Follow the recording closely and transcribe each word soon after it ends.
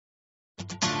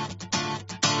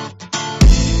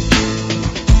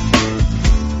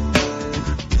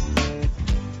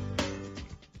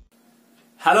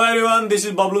Hello everyone, this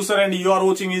is Bablu sir and you are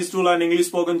watching Easy to Learn English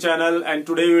Spoken channel and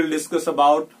today we will discuss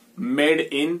about made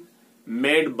in,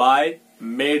 made by,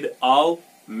 made of,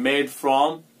 made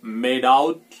from, made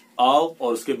out of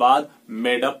और उसके बाद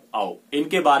made up of,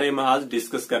 इनके बारे में आज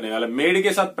discuss करने वाले। Made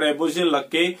के साथ प्रेपोजिशन लग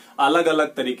के अलग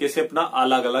अलग तरीके से अपना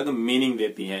अलग अलग मीनिंग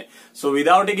देती हैं। So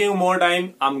without taking more time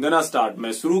I am gonna start.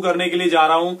 मैं शुरू करने के लिए जा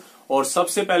रहा हूं और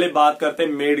सबसे पहले बात करते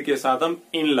हैं मेड के साथ हम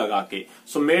इन लगा के।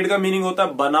 सो मेड का मीनिंग होता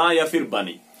है बना या फिर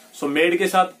बनी। सो मेड के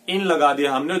साथ इन लगा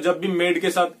दिया हमने। जब भी मेड के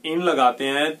साथ इन लगाते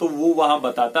हैं तो वो वहां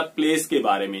बताता है प्लेस के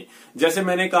बारे में। जैसे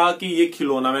मैंने कहा कि ये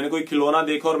खिलौना, मैंने कोई खिलौना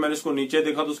देखा और मैंने उसको नीचे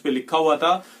देखा तो उस पर लिखा हुआ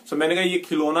था। सो मैंने कहा ये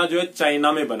खिलौना जो है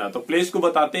चाइना में बना, तो प्लेस को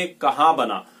बताते हैं कहाँ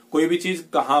बना, कोई भी चीज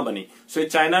कहाँ बनी। सो ये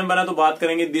चाइना में बना तो बात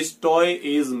करेंगे this toy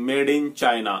is made in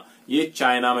China, ये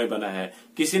चाइना में बना है।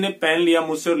 किसी ने पेन लिया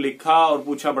मुझसे और लिखा और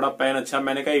पूछा बड़ा पेन अच्छा,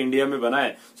 मैंने कहा इंडिया में बना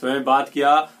है। सो मैंने बात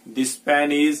किया this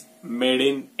pen is made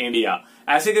in India.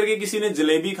 ऐसे करके किसी ने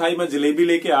जलेबी खाई, मैं जलेबी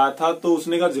लेके आया था तो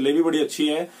उसने कहा जलेबी बड़ी अच्छी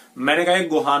है, मैंने कहा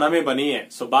गोहाना में बनी है।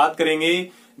 सो बात करेंगे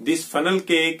this funnel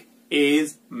cake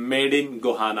is made in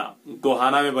Gohana,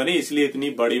 Gohana में बनी इसलिए इतनी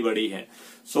बड़ी बड़ी है।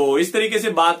 सो इस तरीके से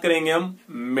बात करेंगे हम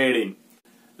made in.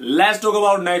 Let's talk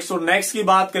about next. और नेक्स्ट की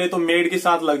बात करें तो मेड के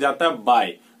साथ लग जाता है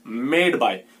बाय, मेड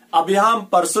बाय। अब यहां हम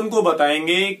पर्सन को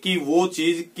बताएंगे कि वो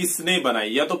चीज किसने बनाई,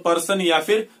 या तो पर्सन या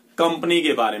फिर कंपनी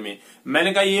के बारे में।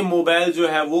 मैंने कहा ये मोबाइल जो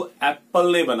है वो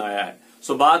एप्पल ने बनाया है।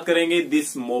 सो बात करेंगे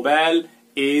this mobile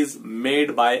is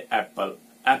made by Apple,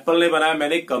 Apple ने बनाया,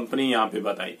 मैंने कंपनी यहां पे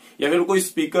बताई। या फिर कोई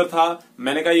स्पीकर था,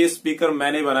 मैंने कहा ये स्पीकर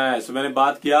मैंने बनाया है। सो मैंने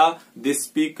बात किया this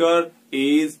speaker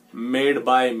is made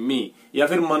by मी। या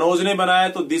फिर मनोज ने बनाया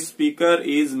तो this speaker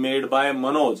is made by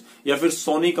Manoj. या फिर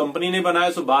सोनी कंपनी ने बनाया,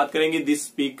 सो बात करेंगे this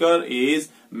speaker is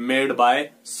made by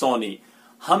Sony.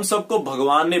 हम सबको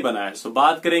भगवान ने बनाया, सो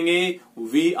बात करेंगे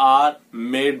we are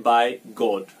made by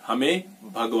God, हमें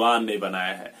भगवान ने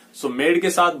बनाया है। सो मेड के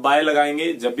साथ बाय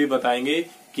लगाएंगे जब भी बताएंगे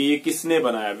कि ये किसने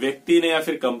बनाया, व्यक्ति ने या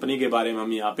फिर कंपनी के बारे में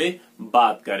हम यहाँ पे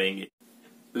बात करेंगे।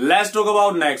 Let's talk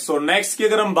about next. और नेक्स्ट की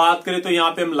अगर हम बात करें तो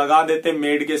यहाँ पे हम लगा देते हैं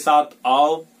मेड के साथ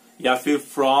ऑफ या फिर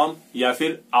फ्रॉम या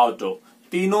फिर आउट ऑफ।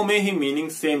 तीनों में ही मीनिंग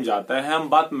सेम जाता है। हम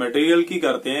बात मटेरियल की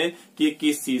करते हैं कि ये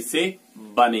किस चीज से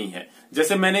बनी है।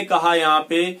 जैसे मैंने कहा यहाँ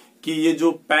पे कि ये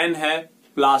जो पेन है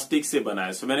प्लास्टिक से बना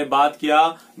है। सो मैंने बात किया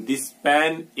this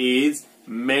pen is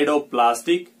made of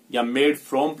plastic, या मेड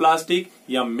फ्रॉम प्लास्टिक,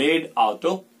 या मेड आउट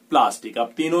ऑफ प्लास्टिक।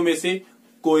 अब तीनों में से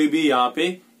कोई भी यहाँ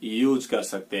पे यूज कर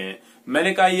सकते हैं।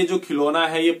 मैंने कहा ये जो खिलौना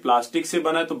है ये प्लास्टिक से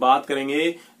बना है तो बात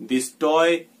करेंगे this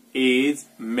toy is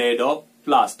made of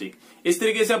plastic. इस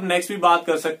तरीके से आप नेक्स्ट भी बात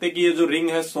कर सकते हैं कि ये जो रिंग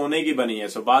है सोने की बनी है।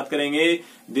 सो बात करेंगे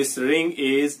this ring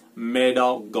is made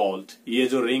of gold, ये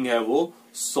जो रिंग है वो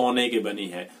सोने की बनी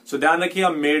है। सो ध्यान रखिए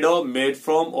मेड ऑफ, मेड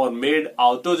फ्रॉम और मेड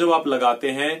आउट ऑफ जब आप लगाते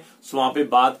हैं सो वहां पे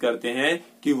बात करते हैं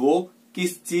कि वो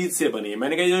किस चीज से बनी है।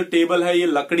 मैंने कहा ये जो टेबल है ये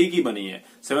लकड़ी की बनी है।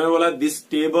 सो मैंने बोला this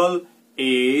table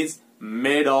is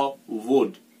made of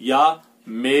would, या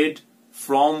मेड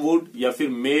फ्रॉम वुड, या फिर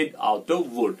मेड आउट ऑफ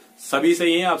वुड। सभी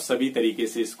सही है, आप सभी तरीके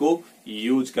से इसको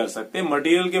यूज कर सकते हैं।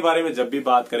 मटेरियल के बारे में जब भी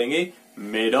बात करेंगे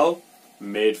मेड ऑफ,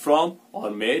 मेड फ्रॉम और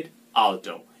मेड आउट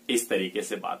ऑफ, इस तरीके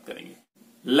से बात करेंगे।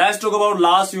 Let's talk about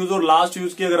last use. और लास्ट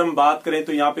यूज की अगर हम बात करें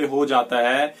तो यहाँ पे हो जाता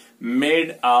है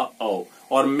मेड अप ओ।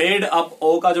 और मेड अप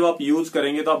ओ का जब आप यूज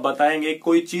करेंगे तो आप बताएंगे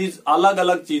कोई चीज अलग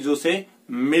अलग चीजों से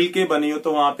मिलके बनी हो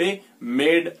तो वहां पे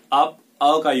मेड अप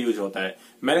अ का यूज होता है।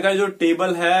 मैंने कहा जो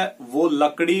टेबल है वो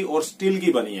लकड़ी और स्टील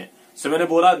की बनी है। सो मैंने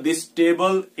बोला this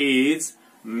table is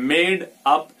made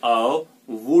up of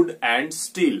would and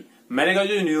steel. मैंने कहा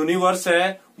जो यूनिवर्स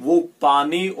है वो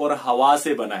पानी और हवा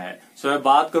से बना है। सो मैं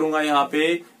बात करूंगा यहाँ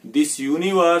पे this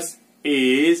universe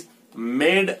is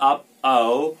made up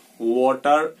of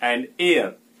water and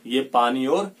air, ये पानी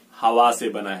और हवा से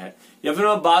बना है। या फिर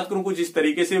मैं बात करूं कुछ इस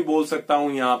तरीके से बोल सकता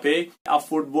हूं यहाँ पे अ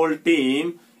football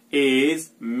team is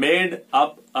made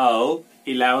up of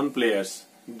 11 players,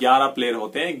 11 player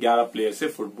होते हैं, 11 प्लेयर से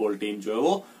फुटबॉल टीम जो है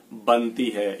वो बनती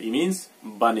है, मीन्स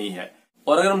बनी है।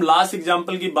 और अगर हम लास्ट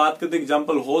एग्जांपल की बात करें तो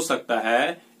एग्जांपल हो सकता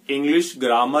है English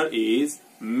grammar is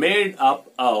made up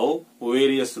of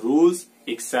various rules,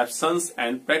 exceptions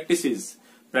and practices.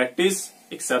 Practice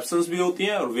exceptions भी होती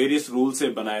हैं और वेरियस रूल से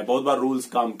बना है। बहुत बार रूल्स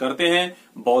काम करते हैं,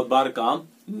 बहुत बार काम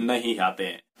नहीं आते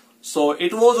हैं। So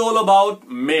it was all about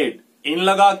made, इन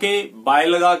लगा के, बाय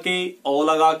लगा के, ओ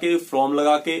लगा के, फ्रॉम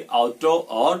लगा के, आउट ऑफ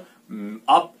और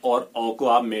अप और ओ को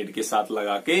आप मेड के साथ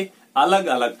लगा के अलग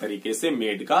अलग तरीके से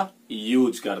मेड का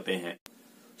यूज करते हैं।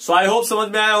 सो आई होप समझ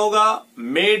में आया होगा।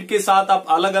 मेड के साथ आप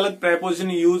अलग अलग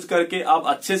प्रेपोजिशन यूज करके आप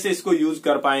अच्छे से इसको यूज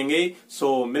कर पाएंगे।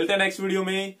 सो मिलते हैं नेक्स्ट वीडियो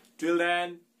में। Till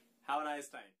then have a nice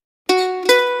time.